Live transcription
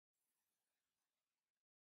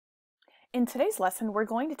In today's lesson, we're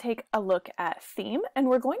going to take a look at theme, and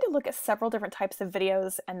we're going to look at several different types of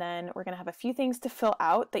videos, and then we're going to have a few things to fill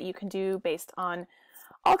out that you can do based on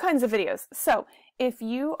all kinds of videos. So if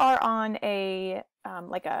you are on a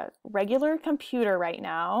like a regular computer right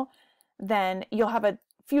now, then you'll have a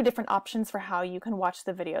few different options for how you can watch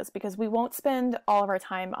the videos, because we won't spend all of our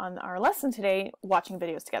time on our lesson today watching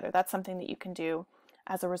videos together. That's something that you can do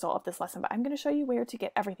as a result of this lesson, but I'm going to show you where to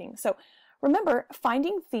get everything. So remember,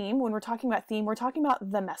 finding theme, when we're talking about theme, we're talking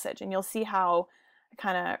about the message, and you'll see how I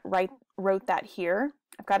kind of wrote that here.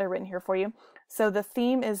 I've got it written here for you. So the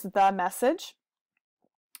theme is the message,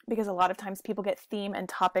 because a lot of times people get theme and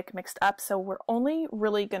topic mixed up, so we're only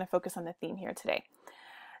really going to focus on the theme here today.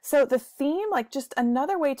 So the theme, like just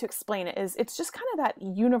another way to explain it is, it's just kind of that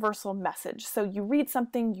universal message. So you read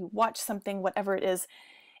something, you watch something, whatever it is,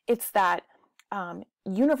 it's that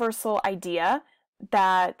universal idea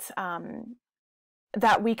that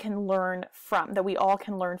that we can learn from, that we all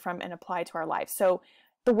can learn from and apply to our lives. So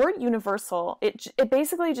the word universal, it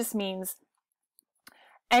basically just means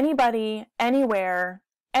anybody, anywhere,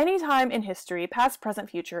 anytime in history, past, present,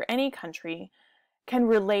 future, any country can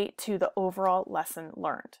relate to the overall lesson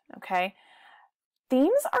learned, okay?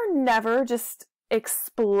 Themes are never just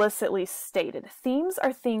explicitly stated. Themes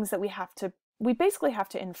are things that we basically have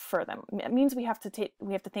to infer them. It means we have to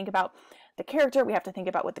think about the character, we have to think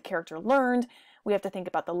about what the character learned, we have to think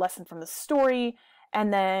about the lesson from the story,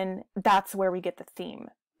 and then that's where we get the theme.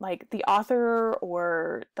 Like the author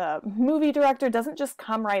or the movie director doesn't just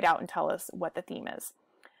come right out and tell us what the theme is.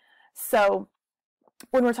 So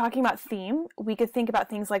when we're talking about theme, we could think about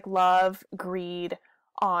things like love, greed,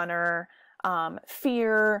 honor,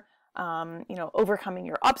 fear, overcoming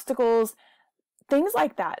your obstacles, things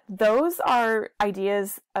like that. Those are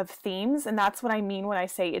ideas of themes, and that's what I mean when I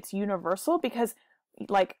say it's universal, because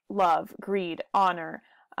like love, greed, honor,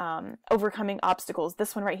 overcoming obstacles,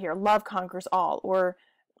 this one right here, love conquers all, or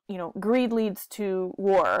greed leads to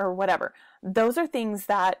war, or whatever. Those are things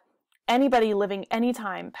that anybody living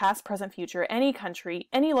anytime, past, present, future, any country,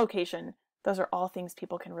 any location, those are all things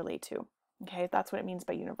people can relate to. Okay, that's what it means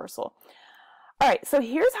by universal. All right, so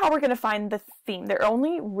here's how we're going to find the theme. There are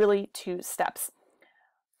only really 2 steps.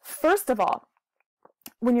 First of all,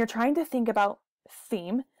 when you're trying to think about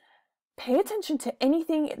theme, pay attention to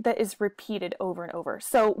anything that is repeated over and over.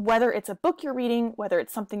 So whether it's a book you're reading, whether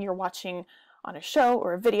it's something you're watching on a show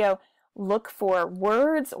or a video, look for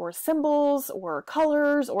words or symbols or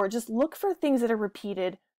colors, or just look for things that are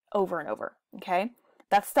repeated over and over, okay?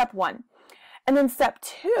 That's step 1. And then step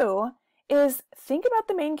 2 is think about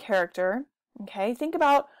the main character, okay? Think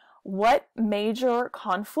about what major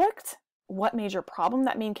conflict, what major problem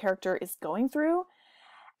that main character is going through,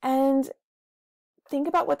 and think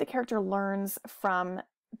about what the character learns from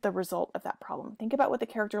the result of that problem. Think about what the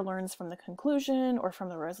character learns from the conclusion or from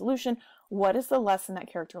the resolution. What is the lesson that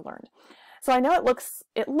character learned? So I know it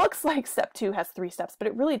looks like step 2 has 3 steps, but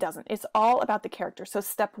it really doesn't. It's all about the character. So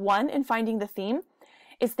step 1 in finding the theme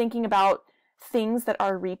is thinking about things that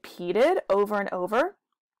are repeated over and over.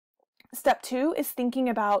 Step 2 is thinking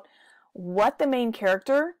about what the main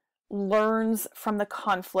character learns from the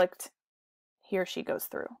conflict he or she goes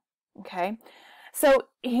through. Okay? So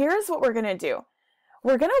here's what we're going to do.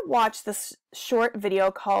 We're going to watch this short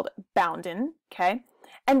video called Bounden, okay?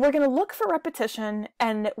 And we're going to look for repetition,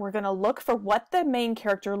 and we're going to look for what the main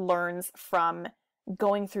character learns from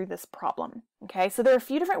going through this problem, okay? So there are a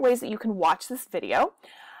few different ways that you can watch this video.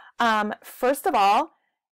 First of all,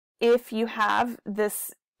 if you have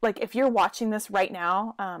this, like if you're watching this right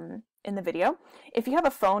now in the video, if you have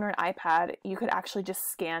a phone or an iPad, you could actually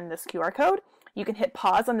just scan this QR code. You can hit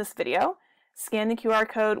pause on this video, scan the QR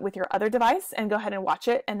code with your other device, and go ahead and watch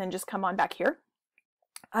it, and then just come on back here.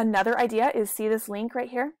 Another idea is, see this link right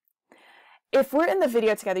here? If we're in the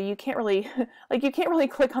video together, you can't really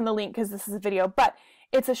click on the link because this is a video, but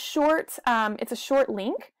it's a short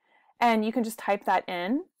link, and you can just type that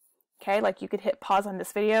in. Okay, like you could hit pause on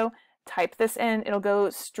this video, type this in, it'll go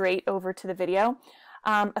straight over to the video.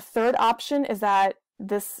 A third option is that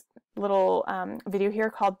this little video here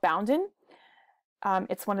called Bounden.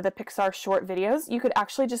 It's one of the Pixar short videos. You could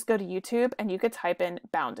actually just go to YouTube and you could type in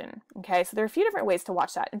Bounden. Okay, so there are a few different ways to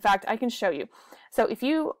watch that. In fact, I can show you. So if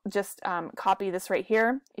you just copy this right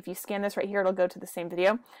here, if you scan this right here, it'll go to the same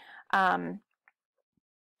video.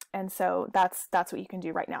 And so that's what you can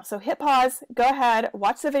do right now. So hit pause, go ahead,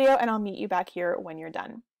 watch the video, and I'll meet you back here when you're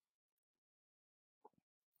done.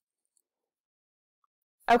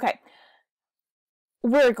 Okay.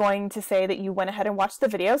 We're going to say that you went ahead and watched the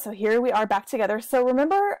video. So here we are back together. So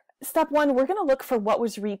remember step one, we're going to look for what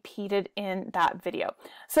was repeated in that video.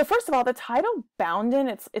 So first of all, the title Boundin',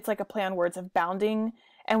 it's like a play on words of bounding.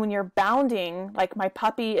 And when you're bounding, like my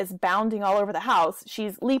puppy is bounding all over the house,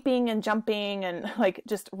 she's leaping and jumping and like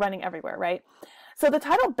just running everywhere, right? So the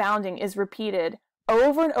title Bounding is repeated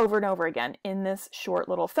over and over and over again in this short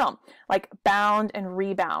little film. Like bound and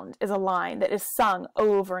rebound is a line that is sung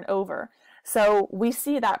over and over. So we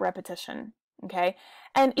see that repetition, okay?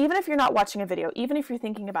 And even if you're not watching a video, even if you're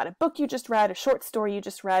thinking about a book you just read, a short story you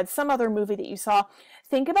just read, some other movie that you saw,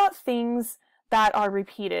 think about things that are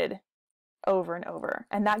repeated over and over.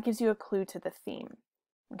 And that gives you a clue to the theme,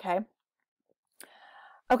 okay?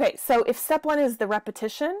 Okay, so if step one is the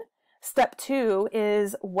repetition, step two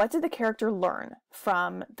is what did the character learn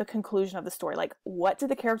from the conclusion of the story? Like, what did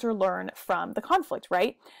the character learn from the conflict,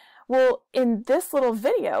 right? Well, in this little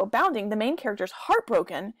video, Bounding, the main character's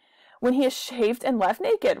heartbroken when he is shaved and left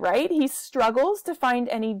naked, right? He struggles to find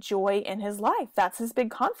any joy in his life. That's his big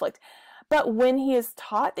conflict. But when he is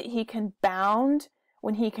taught that he can bound,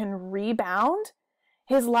 when he can rebound,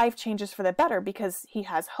 his life changes for the better because he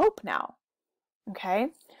has hope now, okay?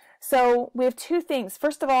 So we have two things.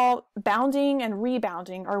 First of all, bounding and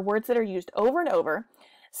rebounding are words that are used over and over.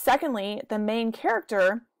 Secondly, the main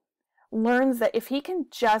character learns that if he can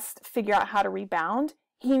just figure out how to rebound,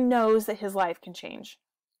 he knows that his life can change.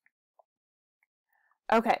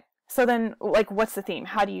 Okay, so then, like, what's the theme?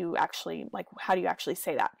 How do you actually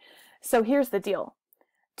say that? So here's the deal.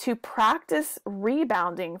 To practice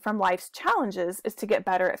rebounding from life's challenges is to get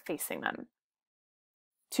better at facing them.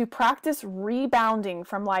 To practice rebounding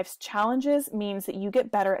from life's challenges means that you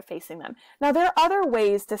get better at facing them. Now, there are other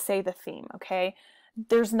ways to say the theme, okay?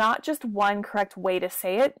 There's not just one correct way to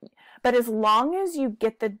say it, but as long as you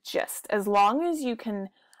get the gist, as long as you can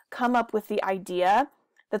come up with the idea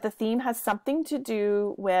that the theme has something to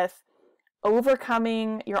do with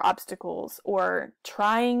overcoming your obstacles or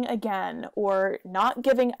trying again or not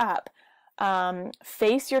giving up,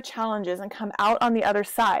 face your challenges and come out on the other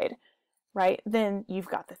side, right? Then you've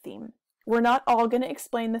got the theme. We're not all going to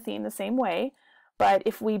explain the theme the same way, but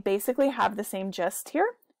if we basically have the same gist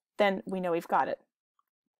here, then we know we've got it.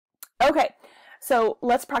 Okay, so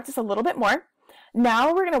let's practice a little bit more. Now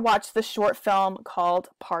we're going to watch the short film called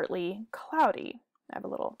Partly Cloudy. I have a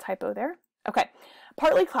little typo there. Okay,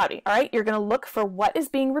 Partly Cloudy, all right? You're going to look for what is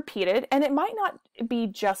being repeated, and it might not be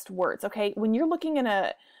just words, okay? When you're looking in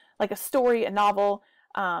a story, a novel,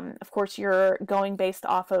 of course, you're going based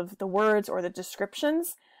off of the words or the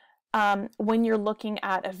descriptions. When you're looking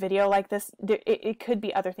at a video like this, it could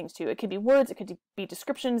be other things too. It could be words, it could be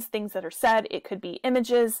descriptions, things that are said, it could be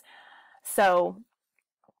images. So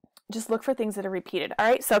just look for things that are repeated. All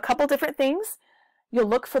right, so a couple different things. You'll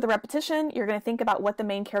look for the repetition. You're going to think about what the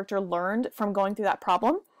main character learned from going through that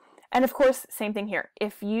problem. And of course, same thing here.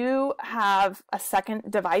 If you have a second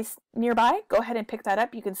device nearby, go ahead and pick that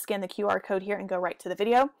up. You can scan the QR code here and go right to the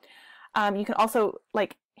video. You can also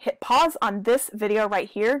hit pause on this video right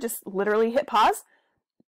here. Just literally hit pause.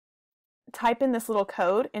 Type in this little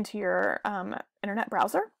code into your internet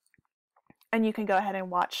browser, and you can go ahead and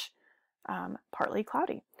watch Partly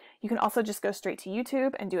Cloudy. You can also just go straight to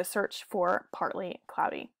YouTube and do a search for Partly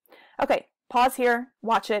Cloudy. Okay, pause here,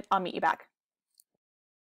 watch it, I'll meet you back.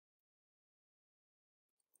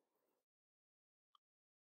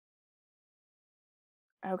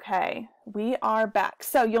 Okay, we are back.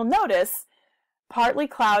 So you'll notice Partly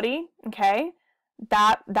Cloudy, okay,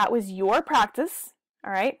 that was your practice,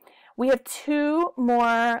 all right? We have two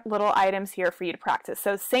more little items here for you to practice.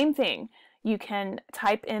 So same thing. You can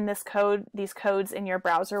type in these codes in your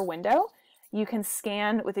browser window. You can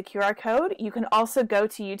scan with the QR code. You can also go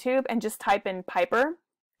to YouTube and just type in Piper,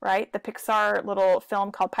 right? The Pixar little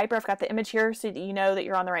film called Piper. I've got the image here so that you know that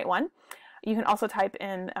you're on the right one. You can also type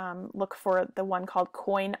in, look for the one called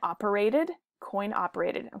Coin Operated,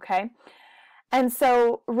 okay? And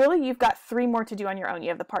so really you've got three more to do on your own. You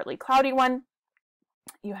have the Partly Cloudy one,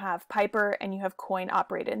 you have Piper, and you have Coin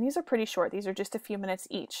Operated. And these are pretty short. These are just a few minutes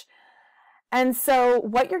each. And so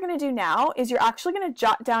what you're going to do now is you're actually going to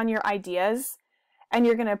jot down your ideas, and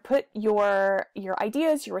you're going to put your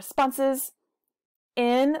ideas, your responses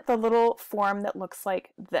in the little form that looks like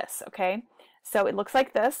this, okay? So it looks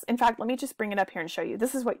like this. In fact, let me just bring it up here and show you.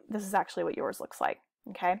 This is actually what yours looks like,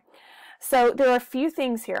 okay? So there are a few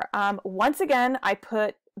things here. Once again, I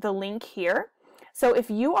put the link here. So if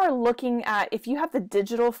you are looking at, if you have the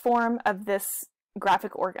digital form of this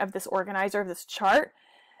graphic of this organizer, of this chart,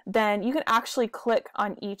 then you can actually click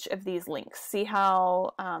on each of these links. See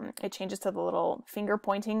how it changes to the little finger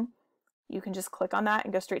pointing? You can just click on that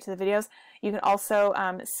and go straight to the videos. You can also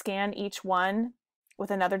scan each one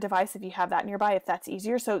with another device if you have that nearby, if that's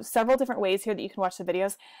easier. So several different ways here that you can watch the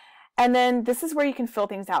videos. And then this is where you can fill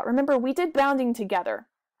things out. Remember, we did bounding together.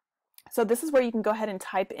 So this is where you can go ahead and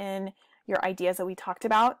type in your ideas that we talked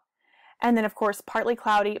about. And then of course, partly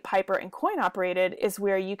cloudy, Piper, and coin operated is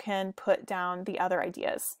where you can put down the other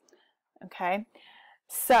ideas. Okay,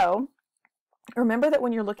 so remember that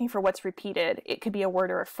when you're looking for what's repeated, it could be a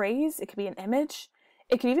word or a phrase, it could be an image,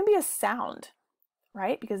 it could even be a sound,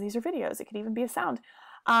 right? Because these are videos, it could even be a sound.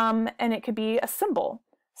 And it could be a symbol.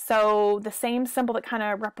 So the same symbol that kind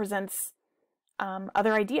of represents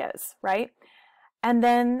other ideas, right? And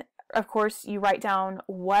then, of course, you write down,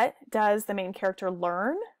 what does the main character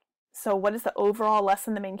learn? So what is the overall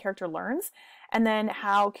lesson the main character learns? And then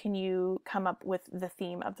how can you come up with the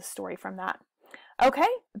theme of the story from that? Okay,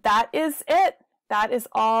 that is it. That is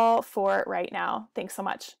all for right now. Thanks so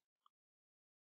much.